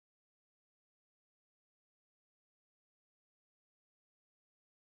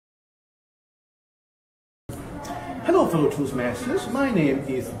fellow Toastmasters. My name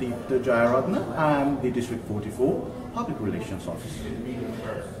is Deepta Jayaratna. I'm the District 44 Public Relations Officer.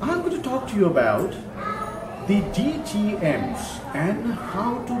 I'm going to talk to you about the DTMs and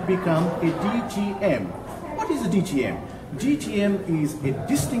how to become a DTM. What is a DTM? DTM is a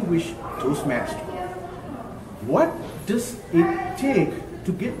Distinguished Toastmaster. What does it take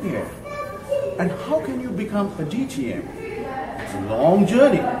to get there? And how can you become a DTM? It's a long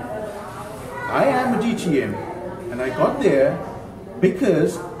journey. I am a DTM and I got there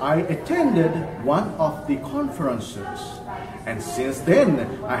because I attended one of the conferences, and since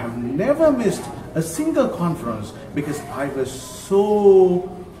then I have never missed a single conference because I was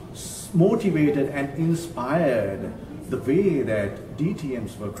so motivated and inspired the way that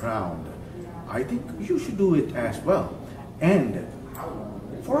DTMs were crowned. I think you should do it as well. And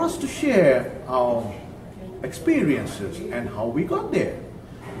for us to share our experiences and how we got there,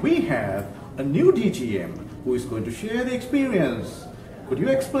 we have a new DTM who is going to share the experience. Could you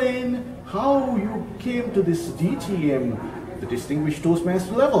explain how you came to this DTM, the Distinguished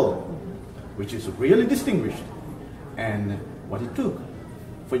Toastmaster level, which is really distinguished, and what it took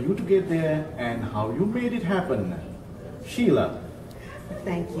for you to get there and how you made it happen? Sheila.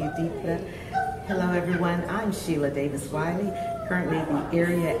 Thank you, Deepta. Hello, everyone. I'm Sheila Davis-Wiley, currently the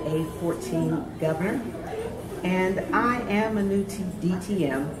Area A14 Governor, and I am a new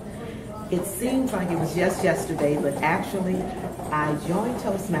DTM. It seems like it was just yesterday, but actually I joined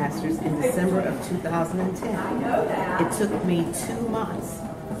Toastmasters in December of 2010. It took me 2 months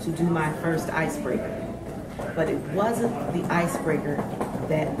to do my first icebreaker, but it wasn't the icebreaker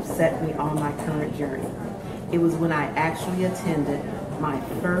that set me on my current journey. It was when I actually attended my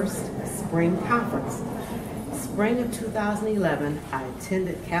first spring conference. Spring of 2011, I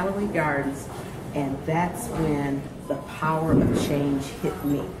attended Callaway Gardens, and that's when the power of change hit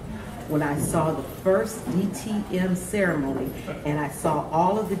me. When I saw the first DTM ceremony and I saw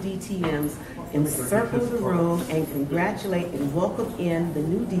all of the DTMs encircle the room and congratulate and welcome in the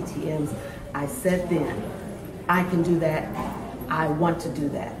new DTMs, I said then, I can do that. I want to do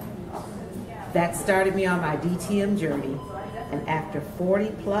that. That started me on my DTM journey, and after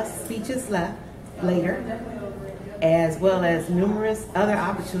 40 plus speeches later, as well as numerous other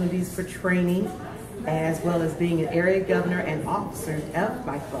opportunities for training, as well as being an area governor and officer of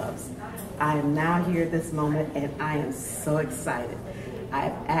my clubs, I am now here at this moment, and I am so excited. I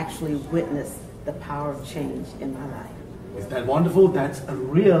have actually witnessed the power of change in my life. Is that wonderful? That's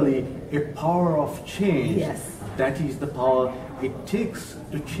really a power of change. Yes. That is the power it takes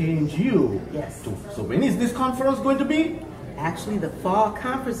to change you. Yes. So when is this conference going to be? Actually, the fall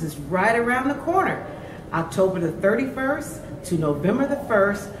conference is right around the corner. October the 31st to November the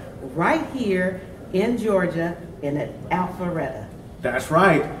 1st, right here in Georgia in Alpharetta. That's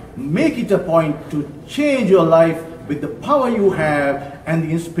right. Make it a point to change your life with the power you have and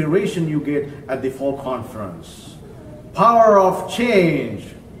the inspiration you get at the fall conference. Power of change.